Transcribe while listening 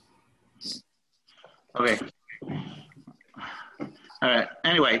Okay. All right.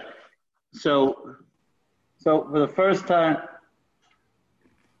 Anyway, so for the first time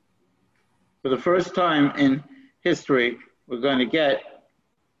in history, we're going to get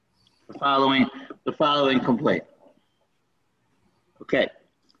the following complaint. Okay.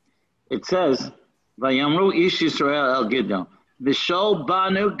 It says, "Vayamru ish Yisrael el Gideon, v'shol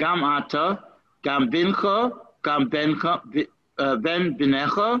banu gam ata, gam bincha, gam ben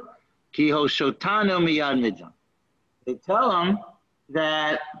binecha, ki hoshotanu miyad Midian." They tell him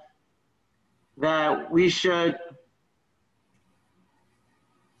that we should.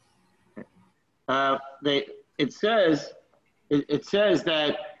 It says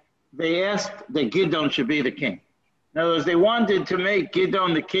that they asked that Gideon should be the king. In other words, they wanted to make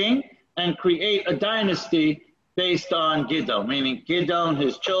Gideon the king and create a dynasty based on Gideon, meaning Gideon,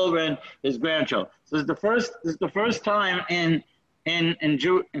 his children, his grandchildren. So this is the first time in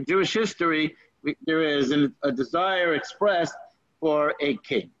Jewish history there is a desire expressed for a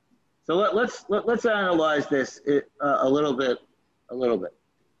king. So let's analyze this a little bit.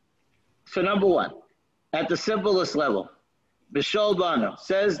 So number one, at the simplest level, Bishol Bano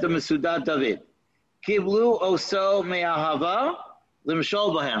says the Mesudat David, Kiblu oso me'ahava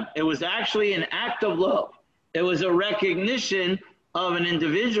limshol bahem. It was actually an act of love. It was a recognition of an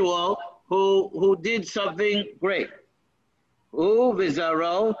individual who did something great. U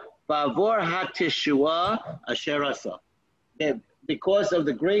vizaro bavor hatishua asher asa. Because of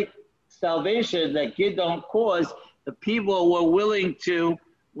the great salvation that Gideon caused, the people were willing to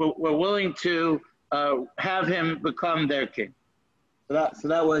have him become their king. So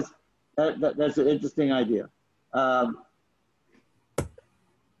that's an interesting idea. The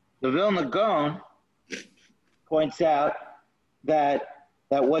Vilna Gaon points out that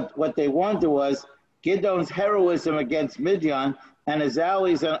what they wanted was Gideon's heroism against Midian and his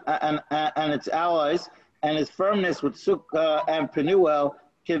allies and its allies and his firmness with Sukkah and Penuel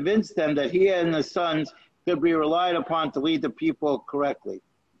convinced them that he and his sons could be relied upon to lead the people correctly,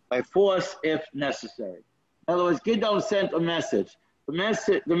 by force if necessary. In other words, Gideon sent a message.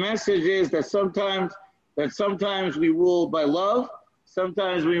 The message is that sometimes we rule by love,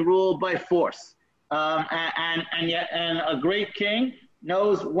 sometimes we rule by force, and a great king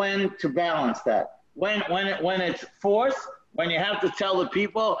knows when to balance that. When it's force, when you have to tell the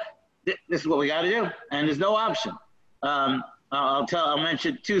people this is what we got to do, and there's no option. I'll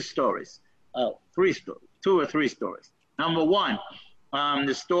mention two or three stories. Number one,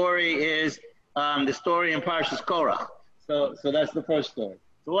 the story is the story in Parshas Korach. So that's the first story.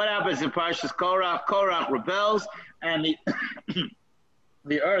 So what happens in Parshas Korach? Korach rebels, and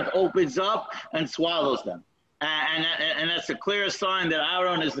the earth opens up and swallows them. And that's a clear sign that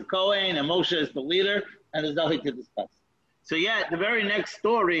Aaron is the Kohen and Moshe is the leader, and there's nothing to discuss. So yet the very next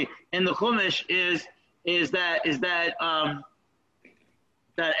story in the Chumash is that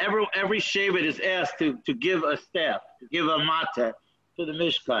every Shevet is asked to give a staff, to give a mateh to the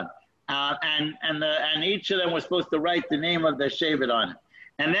Mishkan. And each of them was supposed to write the name of the Shevet on it.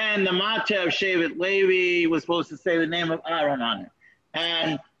 And then the mateh of Shevet Levi was supposed to say the name of Aaron on it.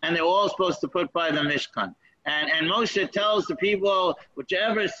 And they're all supposed to put by the Mishkan. And Moshe tells the people,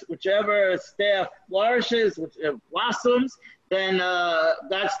 whichever staff flourishes, whichever blossoms, then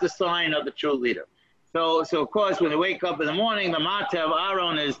that's the sign of the true leader. So of course, when they wake up in the morning, the mateh of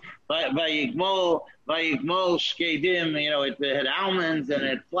Aaron is vayigmol shkedim. It had almonds and it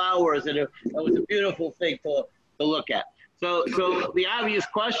had flowers, and it was a beautiful thing to look at. So the obvious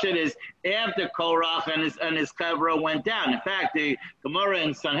question is, after Korach and his kavra went down. In fact, the Gemara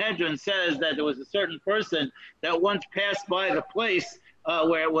in Sanhedrin says that there was a certain person that once passed by the place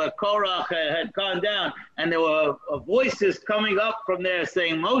where Korach had gone down, and there were voices coming up from there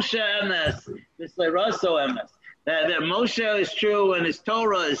saying, Moshe emes, Rasso emes, that Moshe is true and his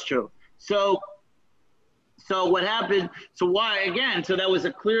Torah is true. So what happened? So why again? So that was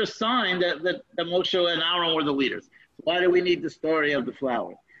a clear sign that Moshe and Aaron were the leaders. So why do we need the story of the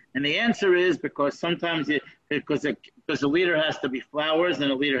flowers? And the answer is because sometimes because the leader has to be flowers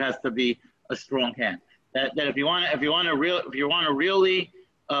and the leader has to be a strong hand. That if you want to really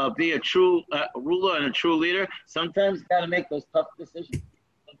be a true ruler and a true leader, sometimes you got to make those tough decisions.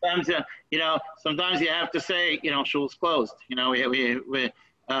 Sometimes you have to say, shul's closed.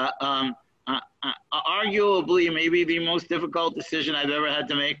 Arguably, maybe the most difficult decision I've ever had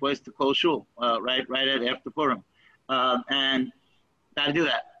to make was to close shul right after Purim, and got to do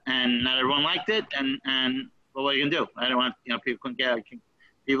that. And not everyone liked it, and what are you gonna do? I don't want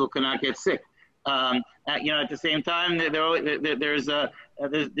people could not get sick. At the same time, there's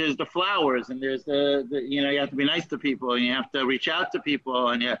the flowers, and there's you have to be nice to people, and you have to reach out to people,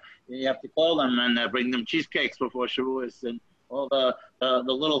 and you have to call them and bring them cheesecakes before Shavuos, and all the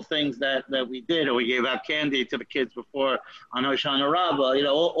little things that we did, or we gave out candy to the kids before on Hoshana Rabbah.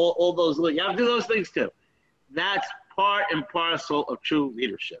 All those. You have to do those things too. That's part and parcel of true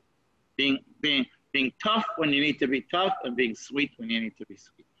leadership. Being tough when you need to be tough, and being sweet when you need to be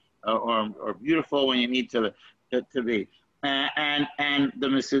sweet, or beautiful when you need to be. And the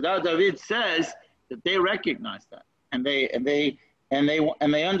Mesudat David says that they recognized that, and they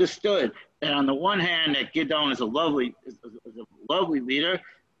understood that on the one hand that Gideon is a lovely leader,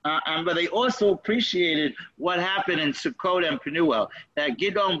 but they also appreciated what happened in Sukkot and Penuel, that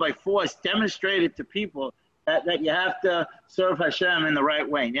Gideon by force demonstrated to people that you have to serve Hashem in the right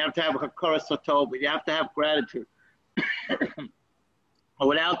way. And you have to have Hakara Sotov, but you have to have gratitude.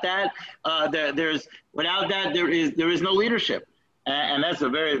 Without that, there is no leadership, and that's a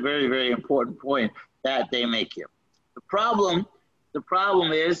very, very, very important point that they make here. The problem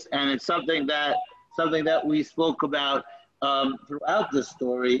is, and it's something that we spoke about throughout the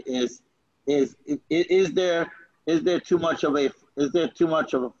story, is there too much of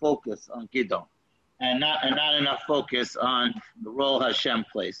a focus on Gideon, and not enough focus on the role Hashem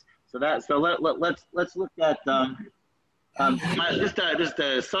plays. So let's look at just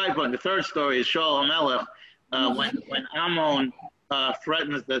a side point. The third story is Shaul HaMelech when Ammon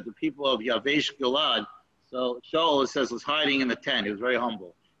threatens the people of Yavesh Gilad. So Shaul, it says, was hiding in the tent. He was very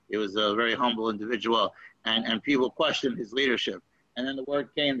humble. He was a very humble individual, and people questioned his leadership. And then the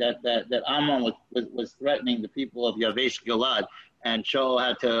word came that Ammon was threatening the people of Yavesh Gilad, and Shaul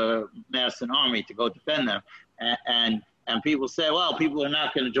had to mass an army to go defend them. And people say, well, people are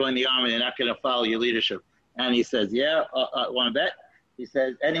not going to join the army. They're not going to follow your leadership. And he says, yeah, want to bet? He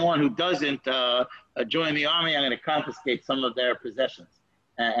says, anyone who doesn't join the army, I'm going to confiscate some of their possessions.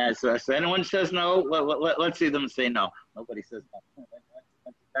 And so anyone says no, let's see them say no. Nobody says no.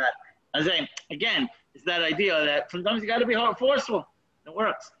 I'm saying, again, it's that idea that sometimes you got to be forceful. It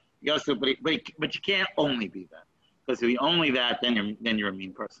works. You also, but you can't only be that. Because if you're only that, then you're a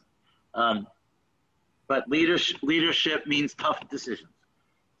mean person. But leadership means tough decisions.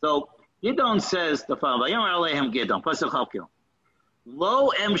 So Gideon says the following: Lo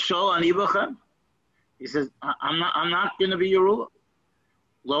em shol ani b'chem. He says, I'm not going to be your ruler.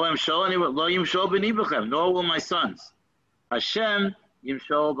 Lo em shol ani lo yim shol b'ni b'chem. Nor will my sons. Hashem yim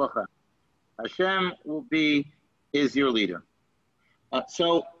shol b'chem. Hashem is your leader.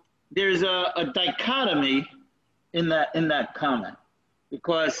 So there's a dichotomy in that comment,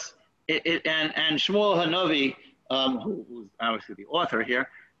 because and Shmuel Hanavi, who's obviously the author here,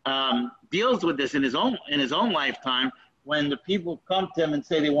 deals with this in his own lifetime when the people come to him and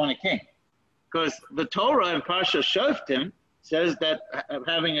say they want a king, because the Torah in Parsha Shoftim says that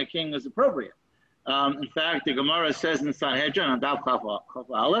having a king is appropriate. In fact, the Gemara says in Sanhedrin on Daf Chaf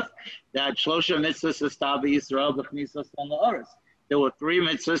Aleph that Shlosha mitzvahs estabi Yisrael b'chnisas la'aretz. There were 3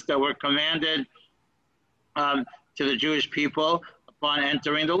 mitzvahs that were commanded to the Jewish people upon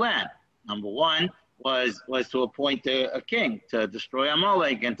entering the land. Number 1 was to appoint a king, to destroy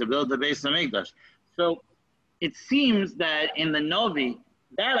Amalek, and to build the Beis Hamikdash. So it seems that in the Novi,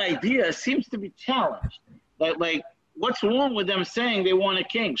 that idea seems to be challenged. Like, what's wrong with them saying they want a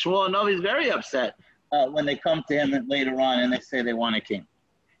king? Shmuel Novi is very upset when they come to him later on and they say they want a king.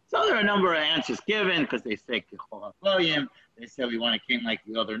 So there are a number of answers given, because they say they say we want a king like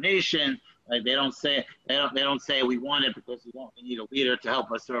the other nation. Like they don't say we want it because we need a leader to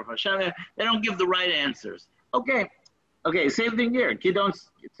help us serve Hashem. They don't give the right answers. Okay, same thing here. It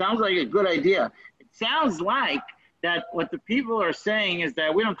sounds like a good idea. It sounds like that what the people are saying is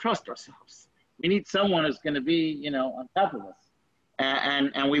that we don't trust ourselves. We need someone who's going to be, on top of us,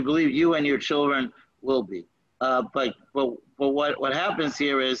 and we believe you and your children will be. But what happens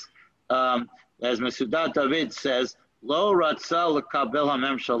here is, as Mesudat David says, Lo Ratzah L'Kabel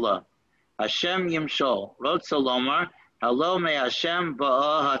HaMemshalah. Hashem Yimshol, Rotza Lomar, Halo Me Hashem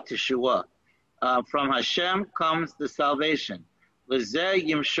Ba'ah HaTeshua. From Hashem comes the salvation. L'zeh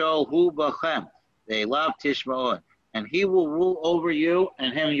Yimshol Hu B'chem, Ve'elav Tishma'ot. And he will rule over you,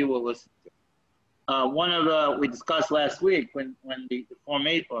 and him you will listen to. We discussed last week when the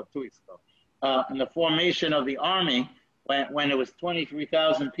formation, or 2 weeks ago, in the formation of the army, when it was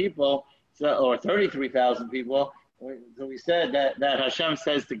 23,000 people, or 33,000 people. So we said that Hashem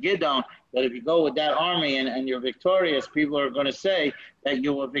says to Gideon that if you go with that army and you're victorious, people are going to say that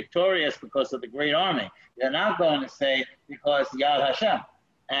you were victorious because of the great army. They're not going to say because Yad Hashem.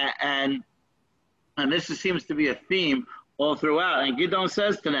 And this seems to be a theme all throughout. And Gideon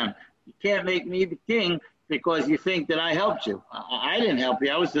says to them, You can't make me the king because you think that I helped you. I didn't help you.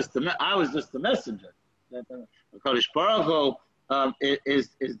 I was just the messenger. The Kodesh Baruch Hu is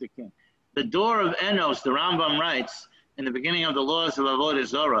the king. The door of Enos, the Rambam writes in the beginning of the laws of Avodah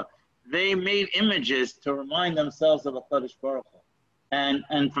Zorah, they made images to remind themselves of a Kodesh Baruch Hu.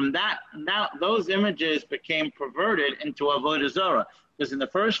 And from that, now those images became perverted into Avodah Zorah. Because in the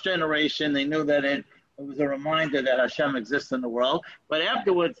first generation, they knew that it was a reminder that Hashem exists in the world. But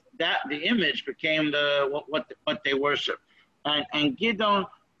afterwards, the image became what they worship. And Gidon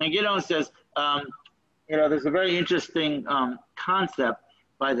says, there's a very interesting concept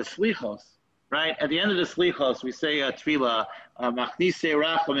by the Slichos, right? At the end of the Slichos, we say Tefillah, Machnise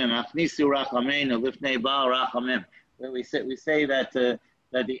Rachamim, Machnisu Rachameinu, Lifnei Baal Rachamim. Where we say that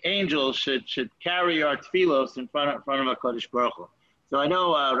the angels should carry our tefillos in front of HaKadosh Baruch Hu. So I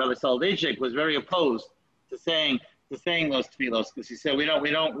know Rabbi Soloveitchik was very opposed to saying those tefillos because he said we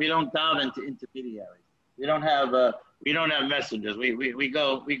don't dive into intermediaries. We don't have messengers. We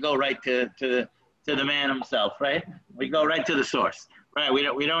go right to the man himself, right? We go right to the source, right? We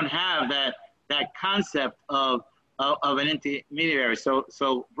don't have that concept of an intermediary.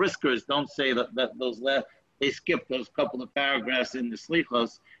 So briskers don't say that those left. They skip those couple of paragraphs in the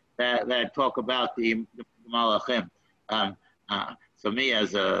Slichos that talk about the Malachim. So me,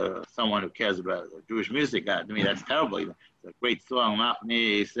 as someone who cares about Jewish music, to me that's terrible. It's a great song.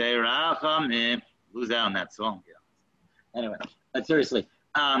 Lose out on that song. Anyway, but seriously.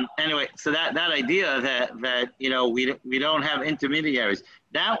 So that idea that we don't have intermediaries.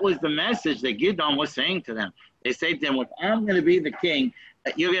 That was the message that Gidon was saying to them. They say to him, "If I'm going to be the king,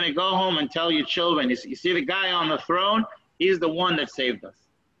 you're going to go home and tell your children. You see the guy on the throne? He's the one that saved us.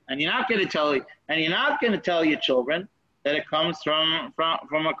 And you're not going to tell your children that it comes from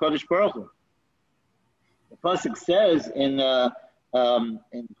a Kodesh Baruch Hu." The pasuk says in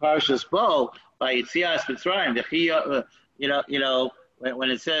Parshas Bo by Yitzias Mitzrayim, when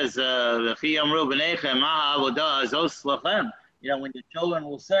it says V'chiyamru b'nechem ma avodah zos lachem, when the children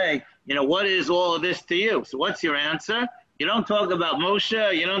will say, what is all of this to you? So what's your answer? You don't talk about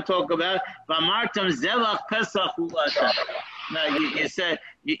Moshe. You don't talk about V'amartam zelach pesach hu Hashem. Now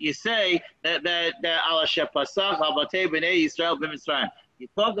you say that al asher pasach al batei b'nei Yisrael b'Mitzrayim. You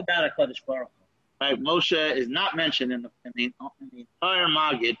talk about a Kodesh Baruch Hu. Right? Moshe is not mentioned in the entire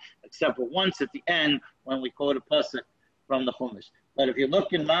Magid except for once at the end when we quote a pasuk from the Chumash. But if you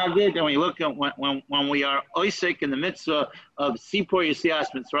look in Magid and we look at when we are oisek in the mitzvah of Sipur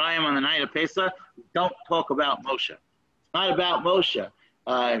Yitzias Mitzrayim on the night of Pesach, we don't talk about Moshe. It's not about Moshe.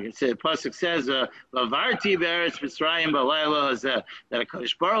 The pasuk says, "Vavarti be'eretz Mitzrayim b'layla hazeh," that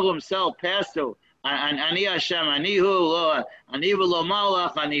HaKadosh Baruch Hu himself passed through. Ani Hashem, ani hu lo, ani v'lo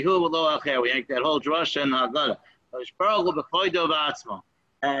malach, ani hu v'lo acher. We make that whole drasha in the Haggadah. HaKadosh Baruch Hu b'choydo v'atzmo.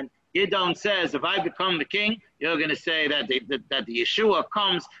 And Gidon says, if I become the king, you're going to say that the Yeshua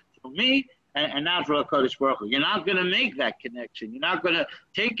comes through me and not through HaKadosh Baruch Hu. You're not going to make that connection. You're not going to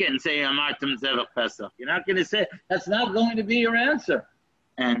take it and say, Amartim Zevach Pesach. You're not going to say, that's not going to be your answer.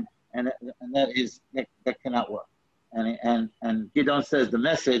 And that cannot work. And Gidon says the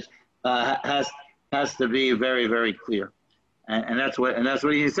message has to be very, very clear. And that's what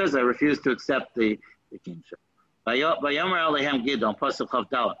he says. I refuse to accept the kingship. Vayomer Alehem Gidon, pasuk Chav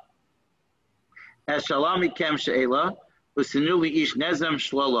Daled. As Shalami Kem She'ela, Usinuli Ish Nezem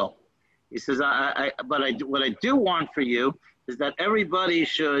Shlolo. He says, what I do want for you is that everybody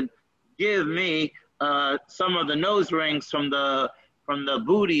should give me some of the nose rings from the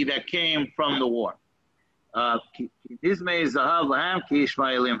booty that came from the war.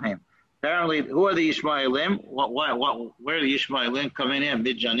 Apparently, who are the Ishmaelim? Where are the Ishmaelim coming in?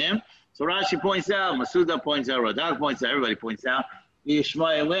 Midjanim. So Rashi points out, Masuda points out, Radak points out, everybody points out, the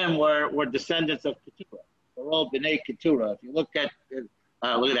Ishmaelim were descendants of Keturah. They're all B'nai Keturah. If you look at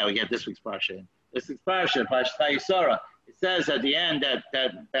that, we get this week's Parsha. This week's Parsha, Yisara, it says at the end that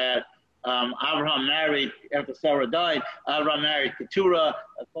Abraham married, after Sarah died, Abraham married Keturah.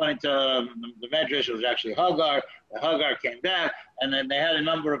 According to the Medrash, it was actually Hagar. Hagar came back, and then they had a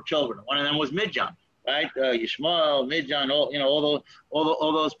number of children. One of them was Midjan, right? Yishmael, Midjan,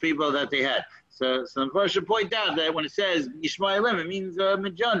 all those people that they had. So the first should point out that when it says Yishmaelim, it means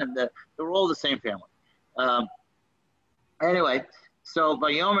Midjanim, that they're all the same family. Anyway, so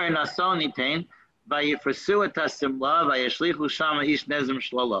Vayomer Nason Nitain, Vayifrasu et Hasimla, Vayashlichu Shama Ish Nezim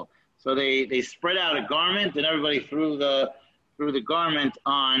Shlolo. So they spread out a garment, and everybody threw the garment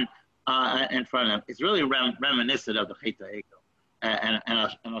on in front of them. It's really reminiscent of the Cheta Ego, and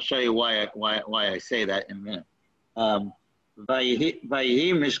I'll show you why I say that in a minute. Vayihi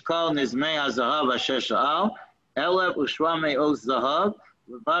Mishkal Nizmei HaZahav Asher Sha'al Elef Ushramei Oz Zahav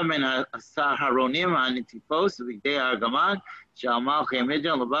ובא מן הסהרונים הנטיפוס ובגדי הארגמן שעמל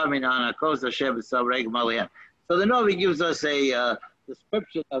חמדון ובא מן הענקות אשר בסברי גמליהם. So the Novi gives us a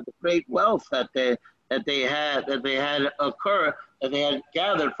description of the great wealth that they had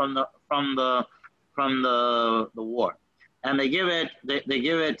gathered from the war, and they give it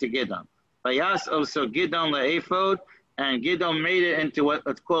to Gidon. Vayas also Gidon the ephod, and Gidon made it into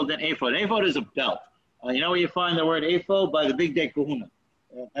what's called an ephod. An ephod is a belt. You know where you find the word ephod? By the Big Day Kahuna.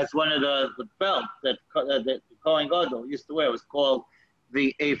 That's one of the belts that the Kohen Gadol used to wear. It was called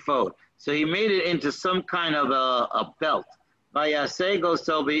the ephod. So he made it into some kind of a belt. Vayasego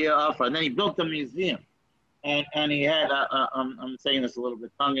so be offer. And then he built a museum, and he had I'm saying this a little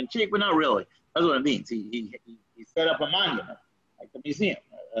bit tongue in cheek, but not really. That's what it means. He set up a monument, like the museum,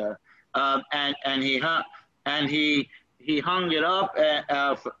 and he hung it up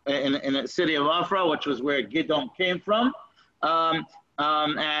in the city of Afra, which was where Gidon came from, and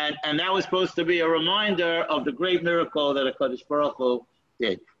that was supposed to be a reminder of the great miracle that HaKadosh Baruch Hu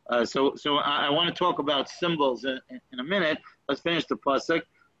did. So I want to talk about symbols in a minute. Let's finish the pasuk.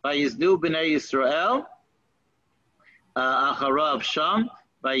 Vayizdu b'nei Yisrael acharav sham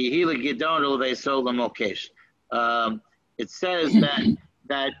vayihila Gidon l'veisol l'mokesh. It says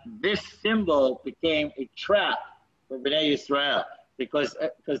that this symbol became a trap for Bnei Yisrael because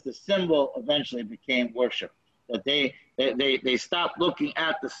the symbol eventually became worship. That they stopped looking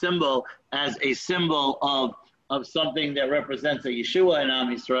at the symbol as a symbol of something that represents a Yeshua in Am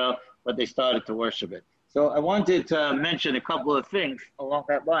Yisrael, but they started to worship it. So I wanted to mention a couple of things along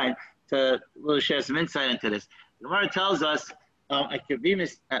that line to really share some insight into this. The Gemara tells us, I think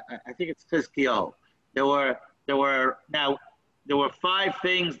it's Chizkiyahu. There were 5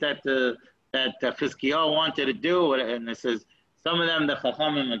 things that Chizkiyahu wanted to do, and it says some of them the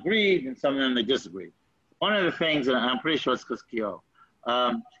Chachamim agreed, and some of them they disagreed. One of the things, and I'm pretty sure it's Chizkiyahu,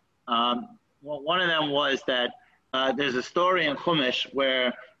 one of them was that there's a story in Chumash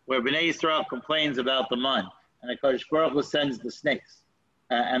where Bnei Yisrael complains about the man, and the Kodesh Baruch Hu sends the snakes,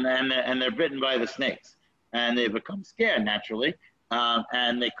 and they're bitten by the snakes, and they become scared naturally,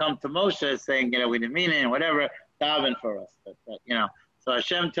 and they come to Moshe saying, we didn't mean it, and whatever, daven for us, So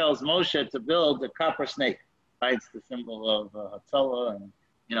Hashem tells Moshe to build a copper snake, right? It's the symbol of Hatzalah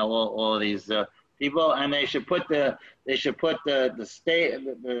and all these people, and they should put the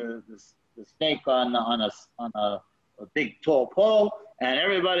snake on a big tall pole, and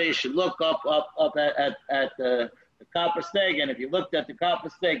everybody should look up at the copper snake, and if you looked at the copper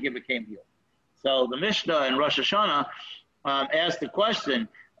snake, it became healed. So the Mishnah in Rosh Hashanah asked the question,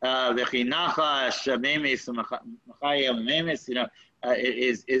 does the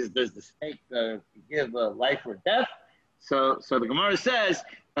snake give life or death? So the Gemara says,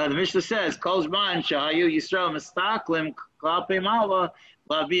 the Mishnah says, Kol Zman Shahayu Yisrael Mistaklim Klape Malva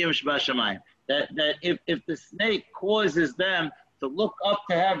Laviyim Shbashamayim. That if the snake causes them to look up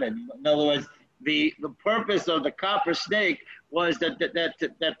to heaven, in other words, the purpose of the copper snake was that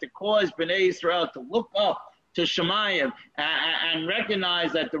to cause Bnei Israel to look up to Shemayim and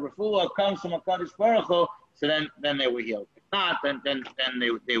recognize that the refuah comes from HaKadosh Baruch Hu, so then they were healed. If not, then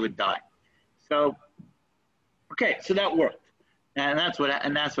they would die. So, okay, so that worked, and that's what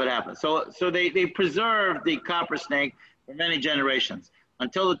happened. So they preserved the copper snake for many generations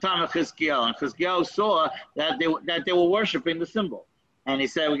until the time of Chizkiyahu, and Chizkiyahu saw that they were worshiping the symbol, and he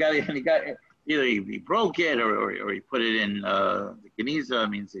said, either he broke it or he put it in the Geniza,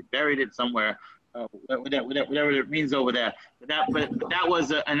 means he buried it somewhere. Whatever it means over there, but that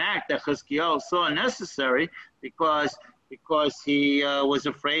was an act that Chizkiyahu saw necessary because he was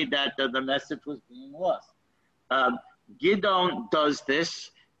afraid that the message was being lost. Gidon does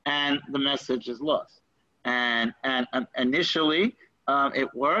this, and the message is lost. And initially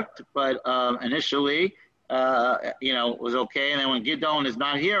it worked, but initially it was okay. And then when Gidon is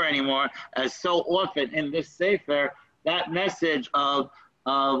not here anymore, as so often in this sefer, that message of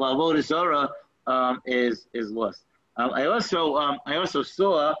Avodah Zarah is lost. I also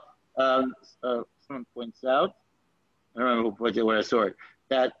saw someone points out, I don't remember who pointed it, where I saw it,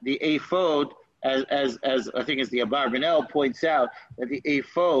 that the ephod, as I think as the Abarbanel points out, that the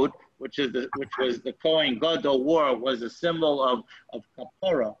ephod, which was the Kohen Gadol wore, was a symbol of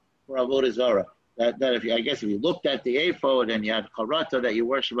kapara for Avodah Zarah. That if you looked at the ephod and you had charata that you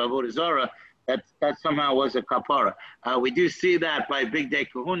worship Avodah Zarah, that somehow was a kapara. We do see that by Big Day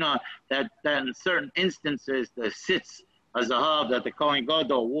Kahuna, that in certain instances the sitz hazahav that the Kohen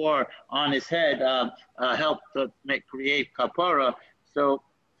Gadol wore on his head helped to create kapara. So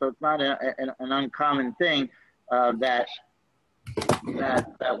it's not an uncommon thing that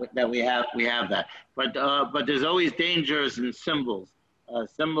we have that. But there's always dangers in symbols.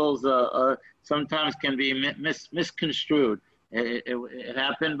 Symbols sometimes can be misconstrued. It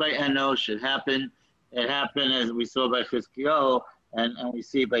happened by Enosh. It happened as we saw by Chizkiyahu, and we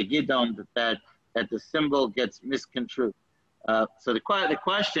see by Gidon that the symbol gets misconstrued. So the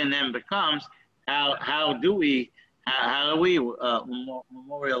question then becomes, how do we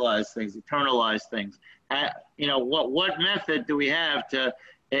memorialize things, eternalize things? What method do we have to,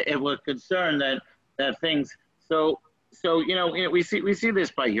 if we're concerned that things? So we see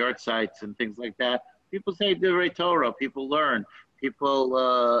this by yard sites and things like that. People say Divrei Torah. People learn. People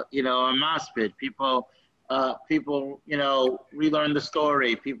are maspid. People relearn the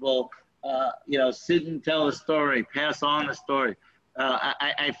story. People sit and tell the story, pass on the story.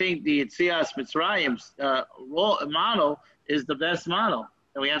 I think the Yetzias Mitzrayim's model is the best model.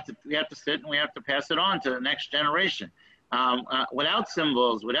 And we have to sit and we have to pass it on to the next generation. Without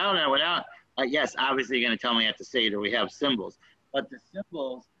symbols, without yes, obviously you're going to tell me I have to say it or we have symbols, but the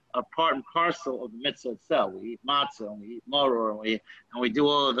symbols are part and parcel of the mitzvah itself. We eat matzah and we eat maror and we do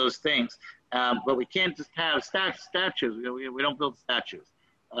all of those things. But we can't just have statues. We don't build statues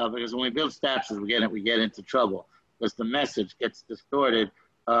because when we build statues, we get into trouble because the message gets distorted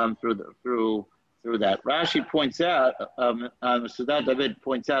through that. Rashi points out, Mesudat David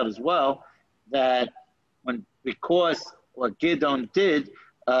points out as well that because what Gidon did.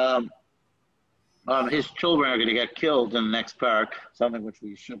 His children are going to get killed in the next parak, something which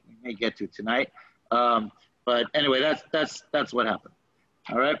we may get to tonight. But anyway, that's what happened.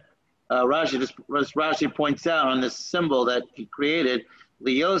 All right. Rashi points out on this symbol that he created,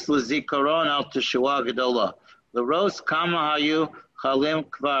 Lios L'Zikaron Al Teshua Gedola. L'Ros Kama Hayu Chalim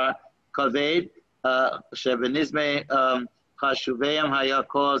Kvar Kaved Shebenizme Chashuveyam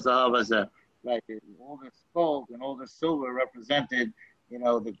Hayakol Zahav Hazeh. Right. All this gold and all this silver represented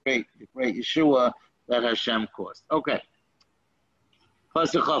the great Yeshua that Hashem caused. Okay.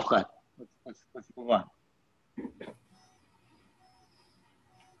 Let's move on.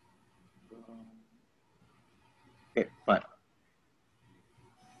 Okay, fine.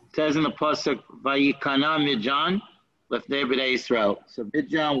 It says in the pasuk, Vayikana Midjan lefnei b'nei Yisrael. So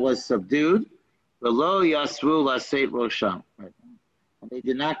Midjan was subdued. V'lo yasvu laseit rosham. Right. And they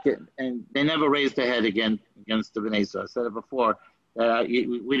did not they never raised their head against the Bnei Yisrael. I said it before.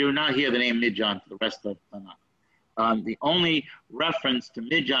 We do not hear the name Midjan for the rest of Tanakh. The only reference to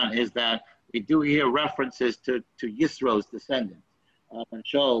Midjan is that we do hear references to Yisro's descendants. When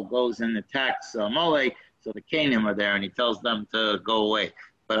Shaul goes and attacks Molech, so the Canaan are there, and he tells them to go away.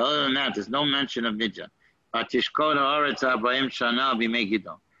 But other than that, there's no mention of Midjan.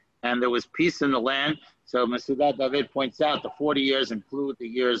 And there was peace in the land. So Mesudat David points out the 40 years include the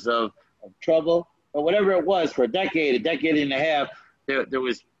years of trouble. But whatever it was, for a decade and a half, there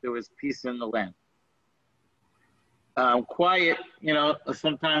was peace in the land. Quiet,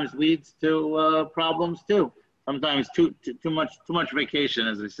 sometimes leads to problems too. Sometimes too much vacation,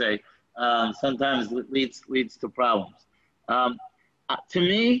 as we say. Sometimes leads to problems. To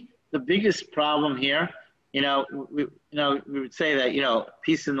me, the biggest problem here, we would say that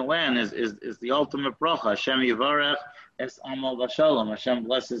peace in the land is the ultimate bracha. Hashem yivarech es amo v'shalom. Hashem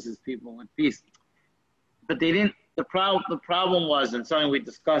blesses His people with peace. But they didn't. The problem was, and something we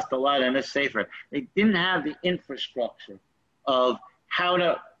discussed a lot in this sefer, they didn't have the infrastructure of how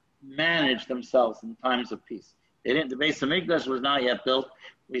to manage themselves in times of peace. They didn't. The Beis Hamikdash was not yet built.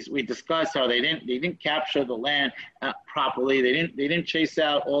 We discussed how they didn't capture the land properly. They didn't chase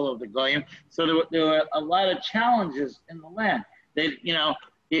out all of the goyim. So there were a lot of challenges in the land. If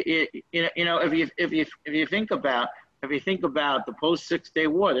you think about the post 6 Day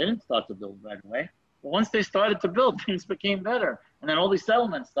War, they didn't start to build right away. But once they started to build, things became better, and then all these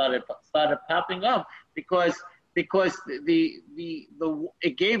settlements started popping up because it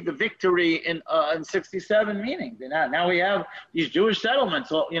gave the victory in 67 meaning. Now we have these Jewish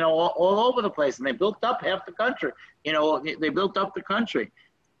settlements, all over the place, and they built up half the country. They built up the country.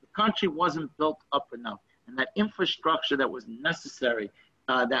 The country wasn't built up enough, and that infrastructure that was necessary,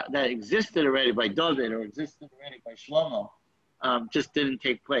 that existed already by David or existed already by Shlomo, just didn't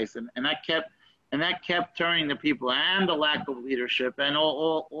take place, and that kept turning the people, and the lack of leadership, and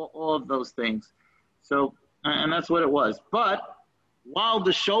all of those things. So. And that's what it was. But while the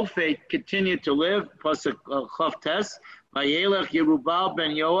Shofet continued to live, Pasuk Chav Tes, Vayelech Yerubal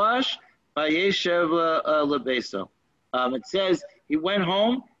ben Yoash, Vayeshev lebeso. It says he went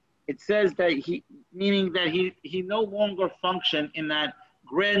home. It says that he no longer functioned in that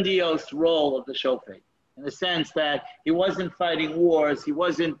grandiose role of the Shofet, in the sense that he wasn't fighting wars. He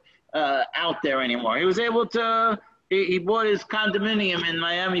wasn't out there anymore. He was able to. He bought his condominium in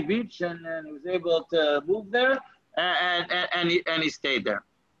Miami Beach, and he was able to move there and he stayed there.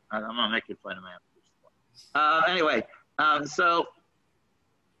 I'm not making fun of my anyway, so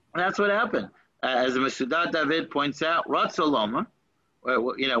that's what happened. As the Masudat David points out, Ratzoloma,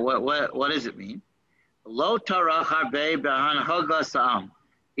 what does it mean? Lo tarach harbe b'hanhaga sa'am.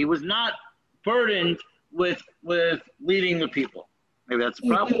 He was not burdened with leading the people. Maybe that's a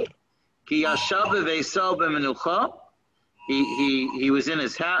problem. Ki yashav v'eisal b'menucha. He was in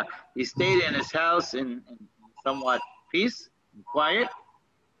his house. He stayed in his house in somewhat peace and quiet.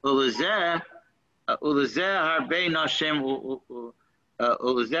 Ulazeh harbe nashem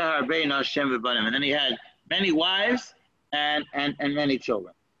v'banim. And then he had many wives and many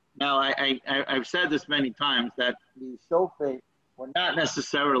children. Now, I've said this many times that the Shofet were not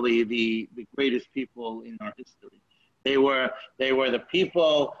necessarily the greatest people in our history. They were the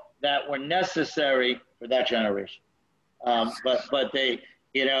people that were necessary for that generation. But they,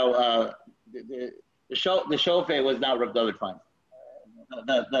 the Shofet was not Rav David Feinstein.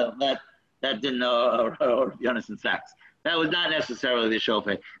 That didn't know, or Jonathan Sachs. That was not necessarily the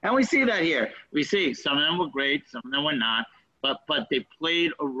Shofet. And we see that here. We see some of them were great, some of them were not, but they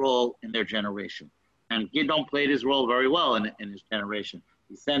played a role in their generation. And Gidon played his role very well in his generation.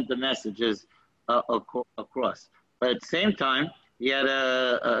 He sent the messages across. But at the same time, he had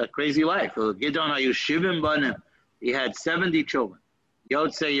a crazy life. Gidon Ayushivim Banim. He had 70 children.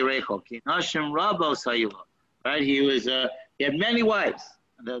 Yotze Yerecho. Kinashim Rabo Sayula. Right? He had many wives.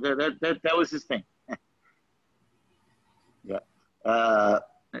 That was his thing. Yeah.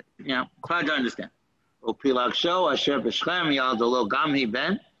 Hard to understand. Upilaksho Asher B'Shchem Yaldolo Gamhi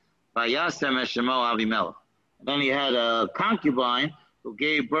Ben Vayasem Eshemo Avimelech. Then he had a concubine who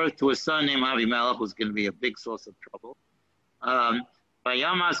gave birth to a son named Avimelech, who's going to be a big source of trouble.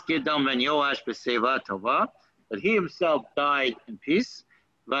 Vayamas Gidon Ben Yoash B'Seva Tova, but he himself died in peace.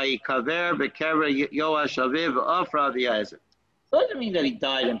 Vayikaver B'Kever Yoash Aviv Ofra V'Yazer. So it doesn't mean that he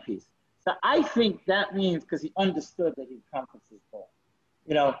died in peace. So I think that means because he understood that he accomplished his goal,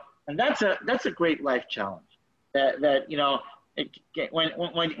 and that's a great life challenge. That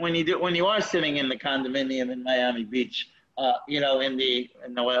when you are sitting in the condominium in Miami Beach, in the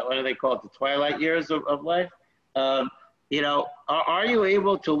what do they call it, the twilight years of life, are you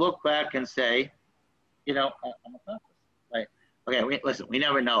able to look back and say, I'm accomplished, right? Okay, listen, we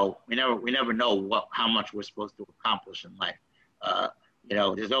never know how much we're supposed to accomplish in life.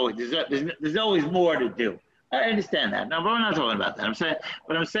 There's always more to do. I understand that. No, but we're not talking about that.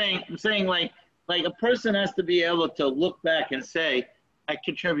 I'm saying like a person has to be able to look back and say, I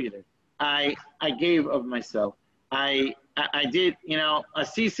contributed. I gave of myself. I did,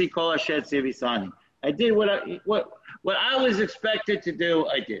 asisi kol asher tzivisani. I did what I was expected to do,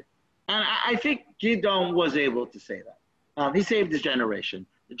 I did. And I think Gidon was able to say that. He saved his generation.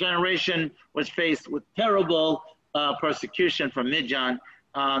 The generation was faced with terrible persecution from Midian,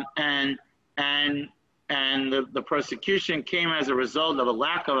 and the persecution came as a result of a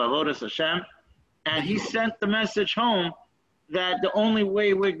lack of avodas Hashem, and he sent the message home that the only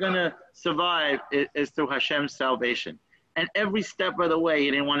way we're going to survive is through Hashem's salvation. And every step of the way,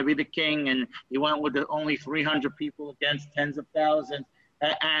 he didn't want to be the king, and he went with only 300 people against tens of thousands.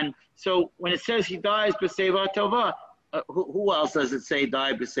 And so when it says he dies b'seva tova, who else does it say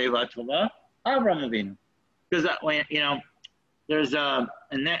died b'seva tova? Avraham Avinu. Because there's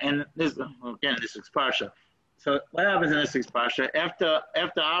and this again, this is Parsha. So what happens in this is Parsha after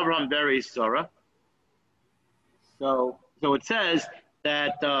Abraham buries Sarah? So it says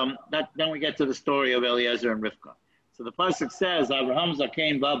that then we get to the story of Eliezer and Rivka. So the pasuk says Abraham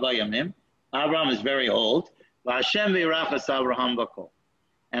zakein ba bayamim. Abraham is very old. Hashem v'irachas Abraham b'kol,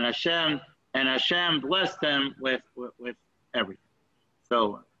 and Hashem blessed him with everything.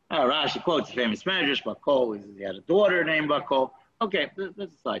 So. Rashi quotes the famous Medrash, Bakol. He had a daughter named Bakol. Okay, that's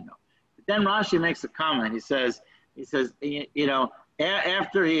a side note. But then Rashi makes a comment. He says,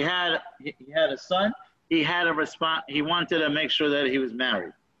 after he had a son, he had a response. He wanted to make sure that he was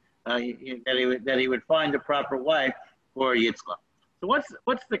married, that he would find a proper wife for Yitzchak. So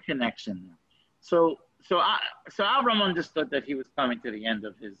what's the connection there? So Avram understood that he was coming to the end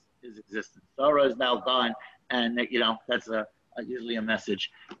of his existence. Sarah is now gone, and that's usually a message.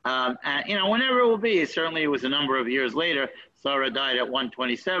 And whenever it will be, certainly it was a number of years later. Sarah died at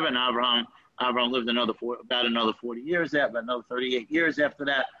 127. Abraham lived about another 40 years after, about another 38 years after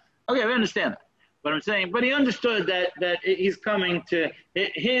that. Okay, we understand that. But I'm saying, but he understood that he's coming to,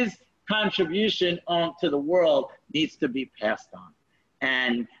 his contribution to the world needs to be passed on.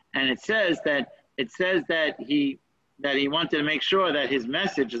 And it says that he wanted to make sure that his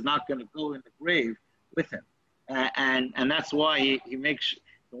message is not going to go in the grave with him. And that's why he makes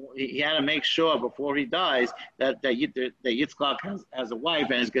he had to make sure before he dies that Yitzchak has a wife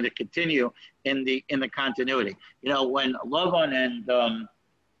and is going to continue in the continuity. When Lavan and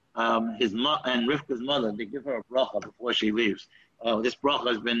Rivka's mother, they give her a bracha before she leaves. This bracha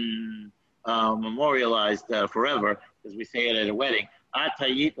has been memorialized forever, because we say it at a wedding. Right?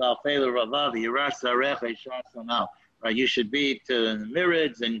 You should be to the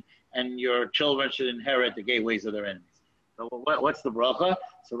myriads, and your children should inherit the gateways of their enemies. So what's the bracha?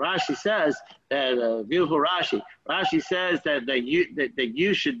 So Rashi says that beautiful Rashi. Rashi says that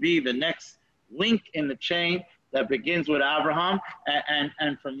you should be the next link in the chain that begins with Abraham,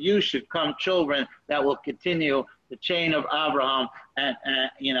 and from you should come children that will continue the chain of Abraham, and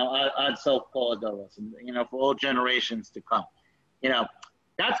ad sof kol hadoros, for all generations to come.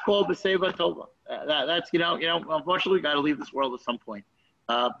 That's called the Seva Tova. That's unfortunately, we got to leave this world at some point.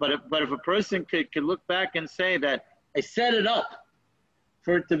 But if a person could look back and say that I set it up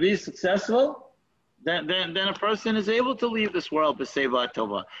for it to be successful, then a person is able to leave this world b'seva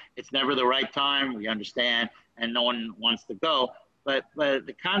tova. It's never the right time, we understand, and no one wants to go. But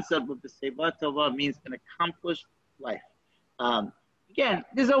the concept of b'seva tova means an accomplished life. Again,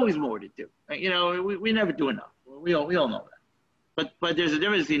 there's always more to do. We never do enough. We all know that. But there's a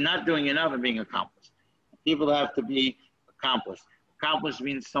difference between not doing enough and being accomplished. People have to be accomplished. Accomplished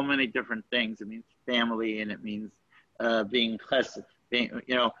means so many different things. It means family, and it means being chesed.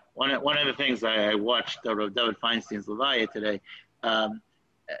 One of the things I watched Rav David Feinstein's Levaya today. Chesed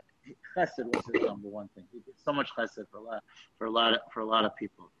was his number one thing. He did so much chesed for a lot of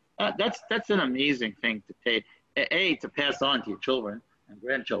people. That's an amazing thing to take. To pass on to your children and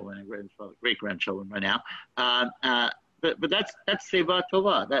grandchildren and great grandchildren right now. But that's seva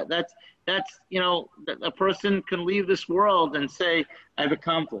tova. That's a person can leave this world and say, I've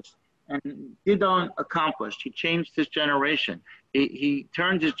accomplished. And Gidon accomplished. He changed his generation. He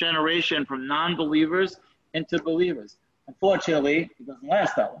turned his generation from non-believers into believers. Unfortunately, it doesn't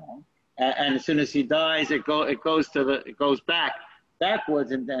last that long. And as soon as he dies, it goes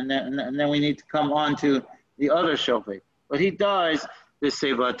backwards, and then we need to come on to the other shofet. But he dies this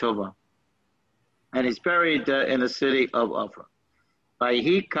seva tova, and he's buried in the city of Ofra.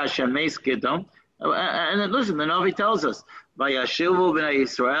 Vayhi kashames Gidon. And listen, the Navi tells us, Vayashivu b'nei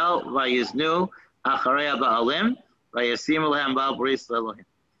Yisrael, Vayiznu, Acharei Ba'alim, Vayasimu lehem Ba'al Bris Elohim.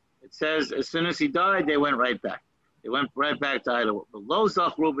 It says, as soon as he died, they went right back. They went right back to idol. Lo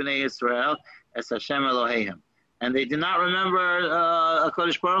zachru b'nei Yisrael es Hashem Elohim. And they did not remember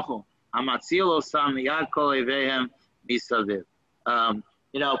HaKadosh Baruch Hu. Hamatzil osam miyad kol eivehem misaviv.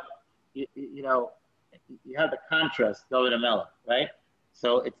 You have the contrast, David HaMelech, right?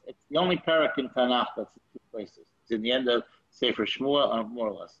 So it's the only parak in Tanakh that's in two places. It's in the end of Sefer Shmuel, more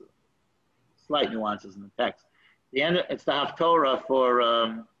or less. Slight nuances in the text. It's the Haftorah for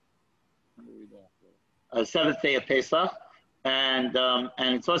seventh day of Pesach, and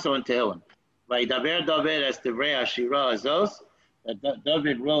it's also in Tehillim. Vaydaber David es divrei hashira azos.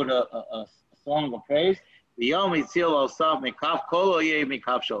 David wrote a song of praise. V'yom yitzil osaf mikaf kol oyeh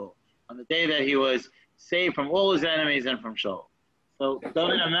mikaf Shaul. On the day that he was saved from all his enemies and from Shaul. So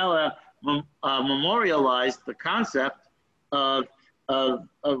David HaMelech memorialized the concept of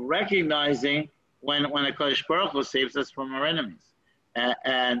recognizing when HaKadosh Baruch Hu saves us from our enemies.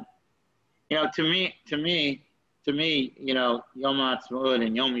 And to me, Yom HaAtzmaut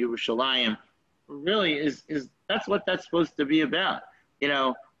and Yom Yerushalayim really is that's what that's supposed to be about.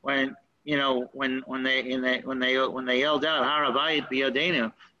 When they yelled out Har Habayit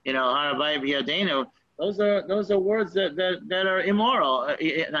B'Yadenu, Har Habayit B'Yadenu. Those are words that are immoral,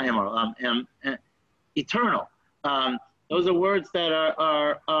 not immoral, eternal. Those are words that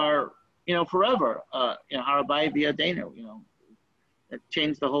are forever. Har Habayit B'Yadenu, that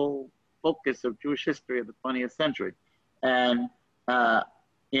changed the whole focus of Jewish history of the 20th century, and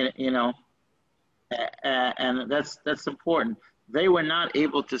and that's important. They were not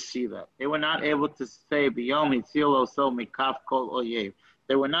able to see that. They were not able to say B'Yom Yitzil Oso Mikaf Kol Oyev.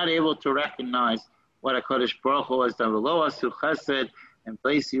 They were not able to recognize what HaKadosh Baruch Hu has done. V'lo asu chesed and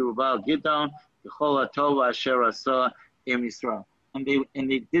place Yerubal Gidon v'chol hatova asher asa im Yisrael. And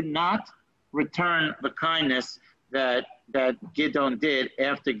they did not return the kindness that Gidon did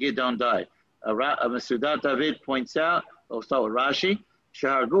after Gidon died. Masudat David points out, also Rashi,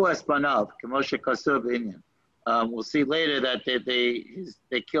 Shahargu Espanav, Kemoshe Kasub Inyan. We'll see later that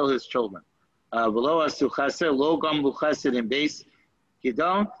they kill his children. V'lo asu chesed lo gam chesed in base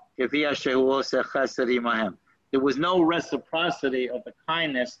Gidon. There was no reciprocity of the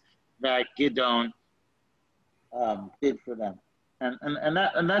kindness that Gidon did for them, and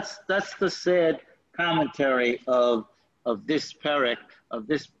that's the sad commentary of of this period of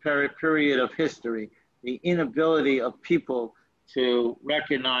history, the inability of people to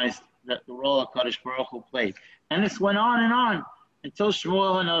recognize that the role HaKadosh Baruch Hu played. And this went on and on until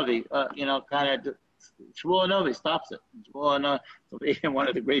Shmuel Hanavi, Shmuel Hanavi stops it. Shmuel Hanavi, one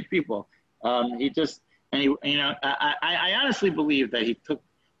of the great people, I honestly believe that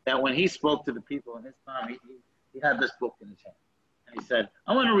that when he spoke to the people in his time, he had this book in his hand. And he said,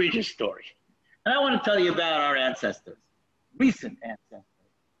 I want to read your story. And I want to tell you about our ancestors, recent ancestors.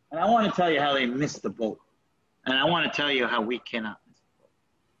 And I want to tell you how they missed the boat. And I want to tell you how we cannot miss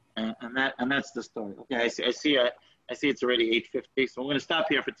the boat. And that's the story. Okay, I see it's already 8:50, so we're going to stop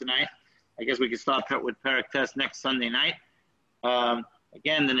here for tonight. I guess we can start with Perek Tes next Sunday night.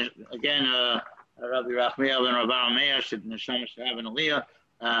 Again, Rabbi Rachmiel and Rabbi Meir should Neshama should have an Aliyah,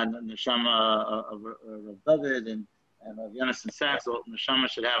 and Neshama of David and Rav Yonason Sachs, Neshama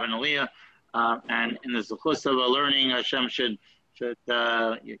should have an Aliyah, and in the Zechus of learning, Hashem should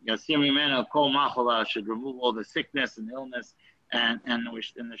Yasim Mimenu Kol Machala, should remove all the sickness and illness, and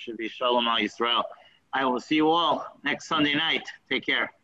there should be Shalom Al Yisrael. I will see you all next Sunday night. Take care.